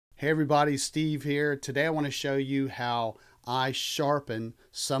Hey everybody, Steve here. Today I want to show you how I sharpen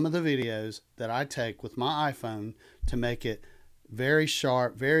some of the videos that I take with my iPhone to make it very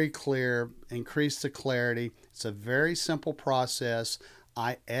sharp, very clear, increase the clarity. It's a very simple process.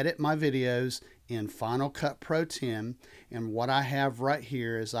 I edit my videos in Final Cut Pro 10, and what I have right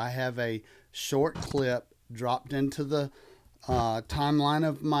here is I have a short clip dropped into the timeline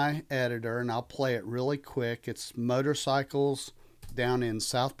of my editor, and I'll play it really quick. It's motorcycles down in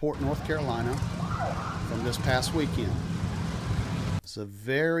Southport, North Carolina from this past weekend. It's a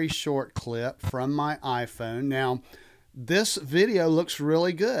very short clip from my iPhone. Now, this video looks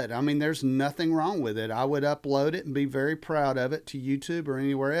really good. I mean, there's nothing wrong with it. I would upload it and be very proud of it to YouTube or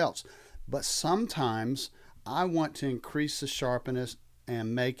anywhere else. But sometimes I want to increase the sharpness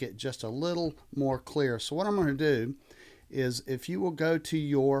and make it just a little more clear. So what I'm going to do is, if you will go to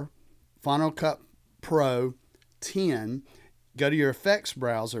your Final Cut Pro 10, go to your effects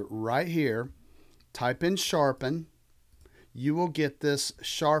browser right here, type in Sharpen. You will get this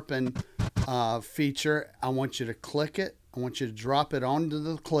Sharpen feature. I want you to click it. I want you to drop it onto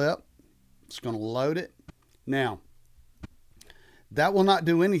the clip. It's going to load it. Now, that will not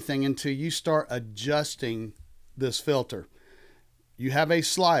do anything until you start adjusting this filter. You have a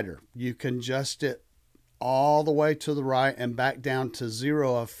slider. You can adjust it all the way to the right and back down to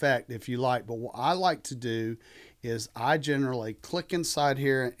zero effect if you like. But what I like to do is I generally click inside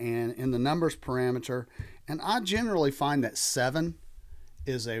here and in the numbers parameter, and I generally find that 7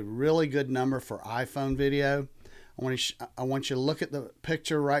 is a really good number for iPhone video. I want you to look at the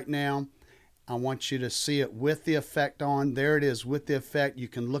picture right now. I want you to see it with the effect on. There it is with the effect. You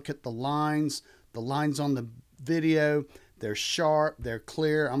can look at the lines on the video. They're sharp, they're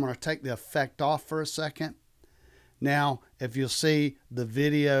clear. I'm going to take the effect off for a second. Now, if you'll see, the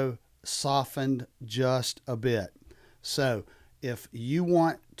video softened just a bit. So if you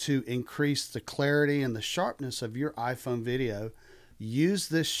want to increase the clarity and the sharpness of your iPhone video, use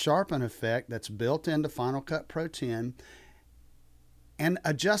this sharpen effect that's built into Final Cut Pro 10 and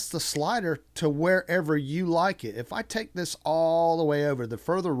adjust the slider to wherever you like it. If I take this all the way over, the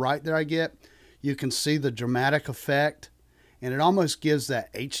further right that I get, you can see the dramatic effect, and it almost gives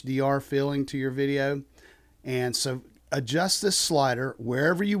that HDR feeling to your video. And so adjust this slider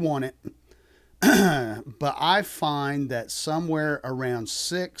wherever you want it. But I find that somewhere around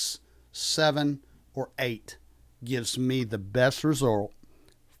 6, 7, or 8 gives me the best result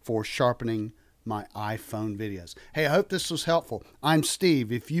for sharpening my iPhone videos. Hey, I hope this was helpful. I'm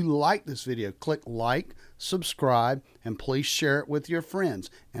Steve. If you like this video, click like, subscribe, and please share it with your friends.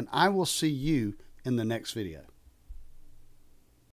 And I will see you in the next video.